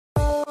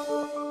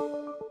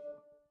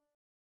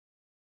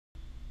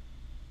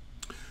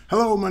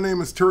Hello, my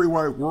name is Terry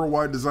White,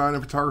 Worldwide Design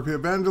and Photography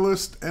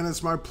Evangelist, and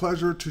it's my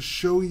pleasure to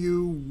show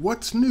you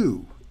what's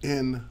new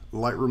in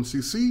Lightroom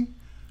CC,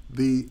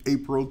 the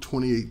April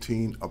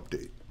 2018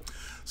 update.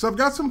 So I've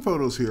got some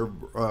photos here,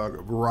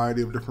 a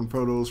variety of different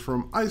photos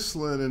from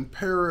Iceland and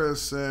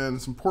Paris and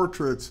some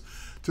portraits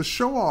to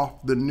show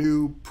off the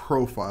new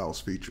profiles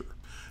feature.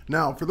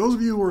 Now, for those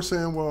of you who are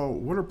saying, well,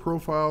 what are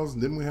profiles?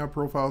 Didn't we have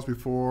profiles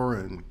before?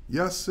 And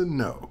yes and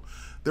no.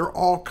 There are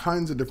all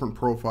kinds of different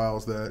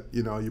profiles that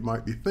you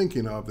might be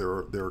thinking of. There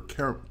are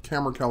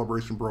camera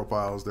calibration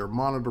profiles, there are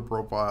monitor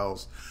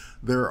profiles,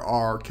 there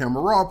are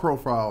camera raw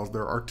profiles,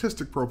 there are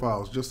artistic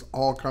profiles, just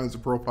all kinds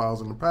of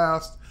profiles in the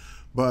past.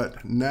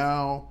 But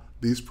now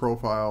these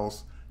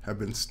profiles have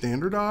been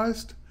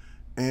standardized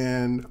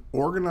and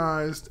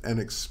organized and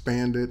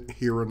expanded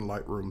here in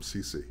Lightroom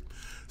CC.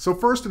 So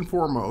first and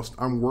foremost,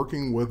 I'm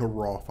working with a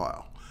raw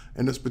file.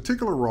 And this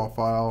particular raw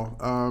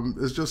file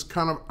is just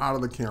kind of out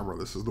of the camera.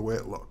 This is the way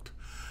it looked.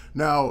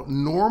 Now,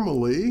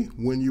 normally,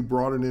 when you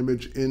brought an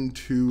image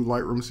into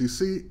Lightroom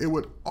CC, it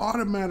would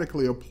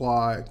automatically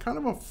apply kind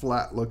of a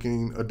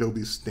flat-looking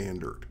Adobe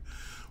Standard.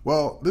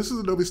 Well, this is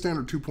Adobe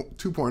Standard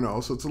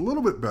 2.0, so it's a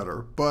little bit better.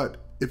 But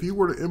if you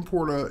were to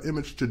import an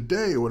image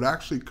today, it would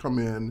actually come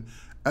in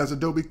as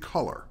Adobe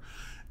Color.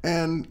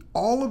 And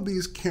all of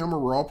these camera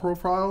raw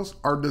profiles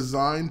are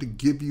designed to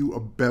give you a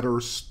better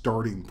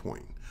starting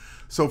point.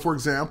 So for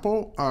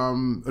example,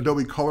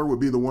 Adobe Color would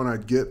be the one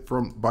I'd get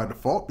by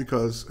default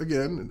because,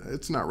 again,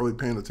 it's not really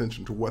paying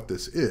attention to what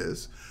this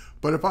is.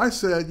 But if I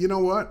said, you know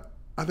what,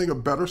 I think a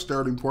better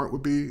starting point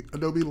would be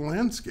Adobe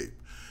Landscape.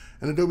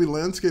 And Adobe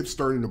Landscape's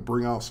starting to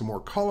bring out some more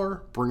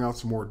color, bring out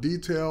some more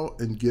detail,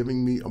 and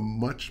giving me a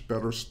much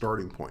better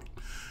starting point.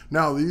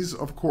 Now, these,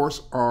 of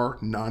course, are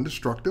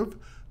non-destructive.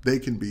 They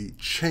can be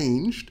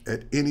changed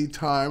at any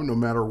time, no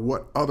matter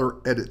what other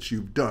edits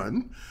you've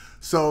done.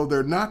 So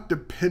they're not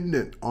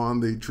dependent on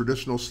the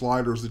traditional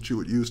sliders that you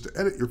would use to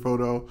edit your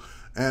photo.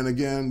 And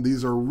again,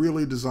 these are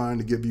really designed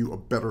to give you a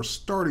better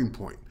starting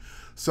point.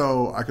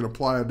 So I can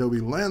apply Adobe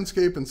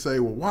Landscape and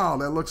say, well, wow,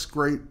 that looks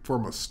great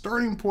from a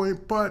starting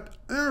point, but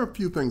there are a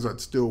few things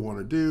I'd still want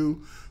to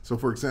do. So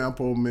for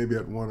example, maybe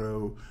I'd want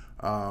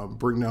to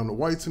bring down the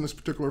whites in this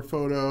particular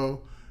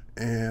photo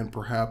and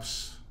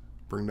perhaps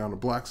bring down the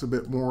blacks a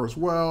bit more as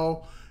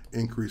well,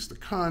 increase the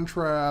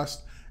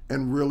contrast,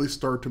 and really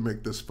start to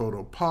make this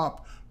photo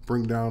pop,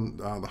 bring down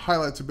the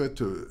highlights a bit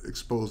to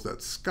expose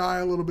that sky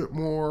a little bit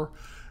more.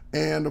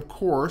 And of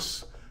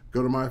course,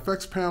 go to my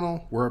effects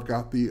panel where I've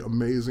got the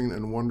amazing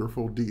and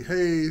wonderful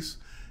dehaze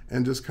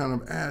and just kind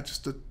of add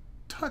just a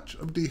touch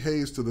of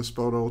dehaze to this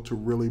photo to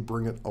really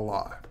bring it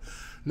alive.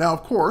 Now,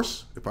 of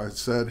course, if I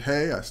said,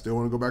 hey, I still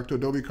want to go back to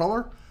Adobe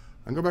Color,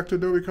 I can go back to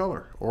Adobe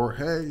Color. Or,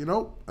 hey,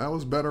 that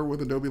was better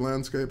with Adobe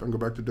Landscape. I can go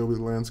back to Adobe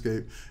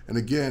Landscape. And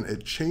again,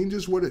 it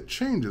changes what it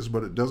changes,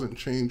 but it doesn't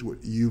change what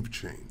you've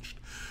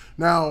changed.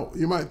 Now,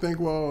 you might think,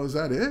 well, is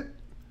that it?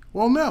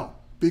 Well, no,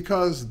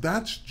 because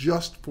that's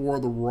just for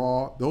the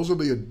raw. Those are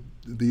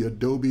the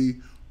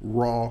Adobe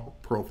raw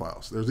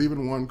profiles. There's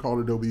even one called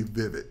Adobe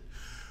Vivid.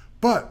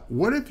 But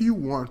what if you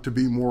want to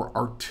be more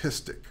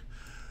artistic?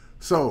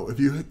 So if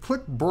you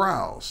click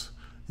Browse,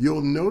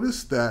 you'll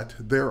notice that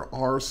there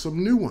are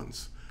some new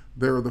ones.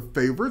 There are the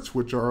favorites,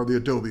 which are the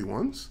Adobe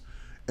ones.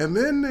 And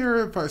then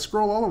there, if I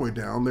scroll all the way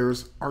down,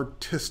 there's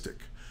artistic.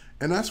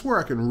 And that's where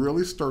I can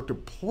really start to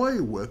play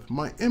with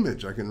my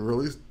image. I can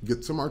really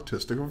get some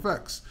artistic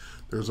effects.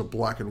 There's a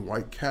black and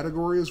white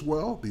category as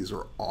well. These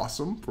are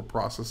awesome for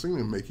processing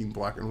and making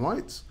black and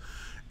whites.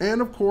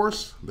 And of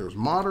course, there's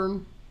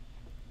modern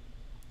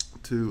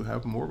to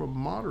have more of a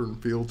modern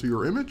feel to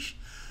your image.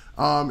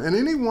 And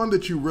any one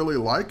that you really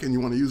like and you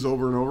want to use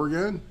over and over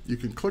again, you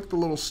can click the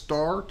little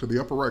star to the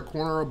upper right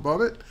corner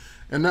above it,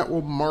 and that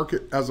will mark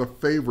it as a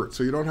favorite,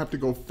 so you don't have to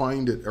go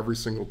find it every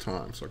single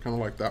time. So I kind of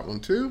like that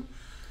one too.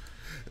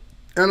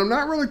 And I'm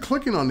not really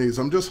clicking on these,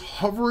 I'm just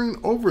hovering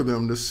over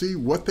them to see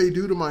what they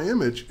do to my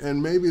image,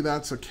 and maybe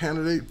that's a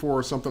candidate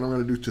for something I'm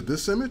going to do to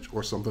this image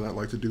or something I'd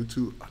like to do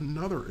to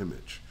another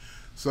image.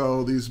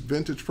 So these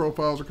vintage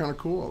profiles are kind of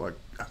cool.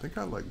 I think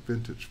I like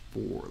vintage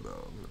 4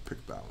 though. I'm going to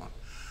pick that one.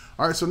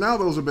 All right, so now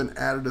those have been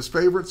added as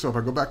favorites. So if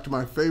I go back to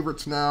my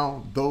favorites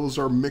now, those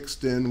are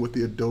mixed in with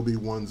the Adobe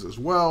ones as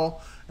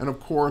well. And of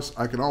course,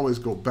 I can always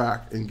go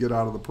back and get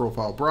out of the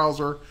profile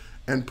browser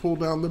and pull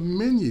down the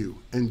menu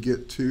and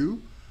get to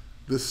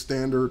the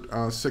standard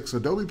 6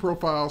 Adobe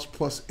profiles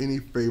plus any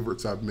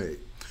favorites I've made.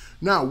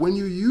 Now, when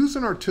you use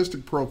an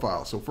artistic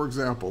profile, so for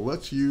example,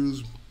 let's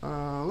use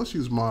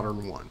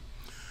Modern 1.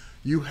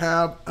 You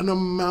have an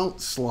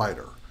amount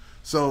slider.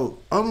 So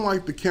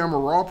unlike the camera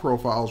raw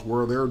profiles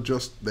where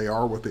they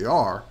are what they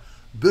are,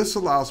 this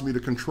allows me to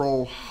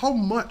control how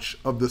much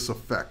of this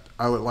effect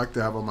I would like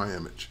to have on my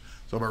image.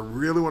 So if I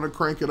really want to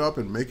crank it up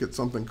and make it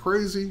something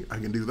crazy, I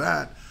can do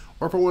that.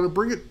 Or if I want to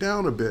bring it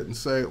down a bit and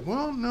say,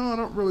 well, no, I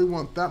don't really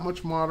want that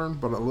much modern,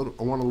 but I want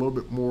a little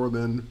bit more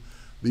than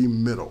the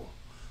middle.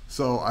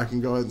 So I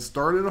can go ahead and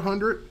start at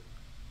 100,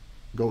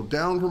 go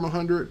down from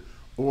 100,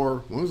 or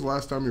when was the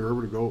last time you were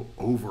able to go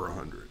over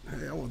 100?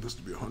 Hey, I want this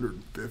to be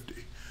 150.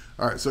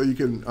 All right, so you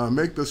can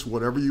make this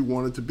whatever you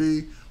want it to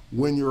be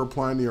when you're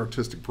applying the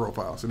artistic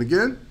profiles. And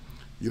again,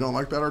 you don't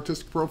like that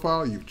artistic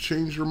profile, you've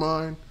changed your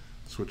mind,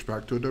 switch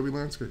back to Adobe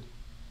Landscape.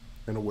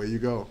 And away you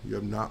go. You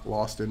have not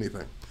lost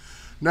anything.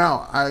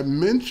 Now, I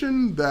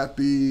mentioned that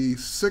the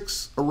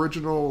six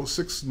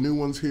new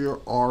ones here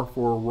are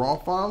for raw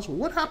files. Well,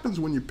 what happens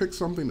when you pick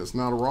something that's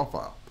not a raw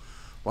file?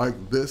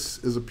 Like this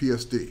is a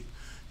PSD.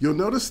 You'll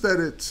notice that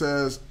it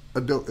says,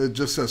 it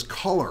just says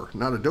color,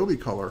 not Adobe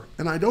color,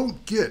 and I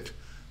don't get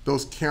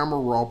those camera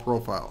raw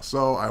profiles.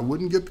 So I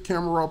wouldn't get the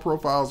camera raw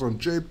profiles on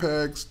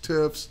JPEGs,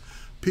 TIFFs,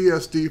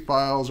 PSD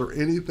files, or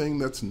anything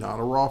that's not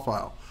a raw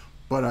file.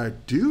 But I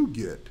do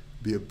get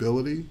the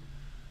ability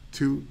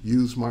to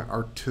use my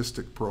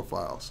artistic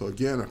profile. So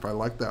again, if I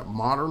like that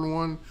modern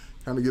one,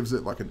 kind of gives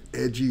it like an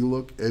edgy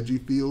look, edgy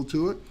feel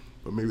to it,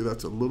 but maybe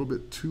that's a little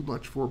bit too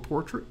much for a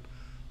portrait,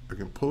 I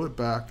can pull it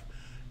back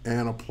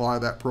and apply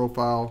that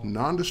profile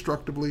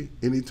non-destructively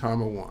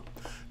anytime I want.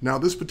 Now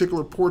this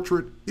particular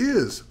portrait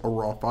is a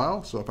raw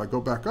file, so if I go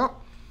back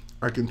up,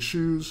 I can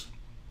choose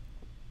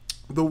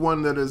the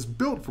one that is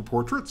built for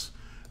portraits.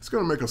 It's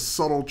going to make a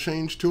subtle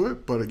change to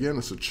it, but again,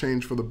 it's a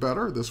change for the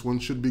better. This one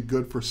should be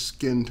good for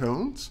skin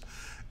tones.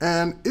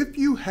 And if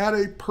you had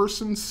a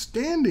person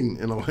standing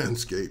in a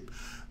landscape,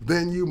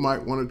 then you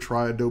might want to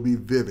try Adobe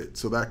Vivid.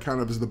 So that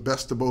kind of is the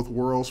best of both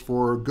worlds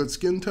for good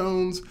skin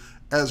tones,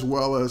 as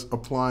well as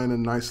applying a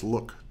nice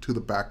look to the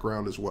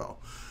background as well.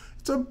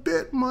 It's a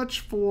bit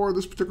much for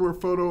this particular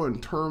photo in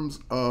terms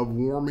of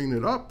warming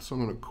it up, so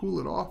I'm going to cool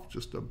it off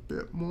just a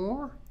bit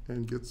more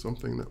and get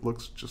something that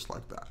looks just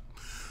like that.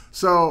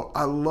 So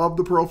I love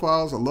the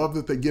profiles. I love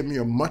that they give me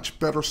a much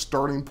better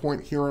starting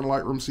point here in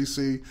Lightroom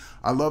CC.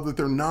 I love that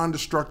they're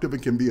non-destructive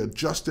and can be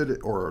adjusted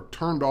or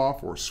turned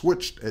off or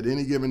switched at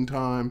any given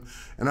time.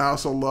 And I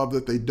also love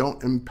that they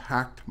don't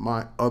impact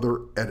my other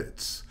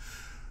edits.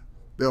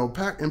 They'll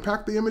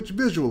impact the image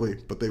visually,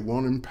 but they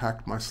won't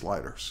impact my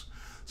sliders.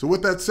 So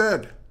with that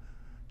said,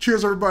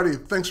 cheers everybody.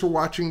 Thanks for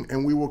watching,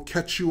 and we will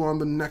catch you on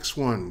the next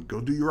one.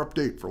 Go do your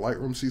update for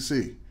Lightroom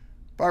CC.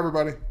 Bye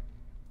everybody.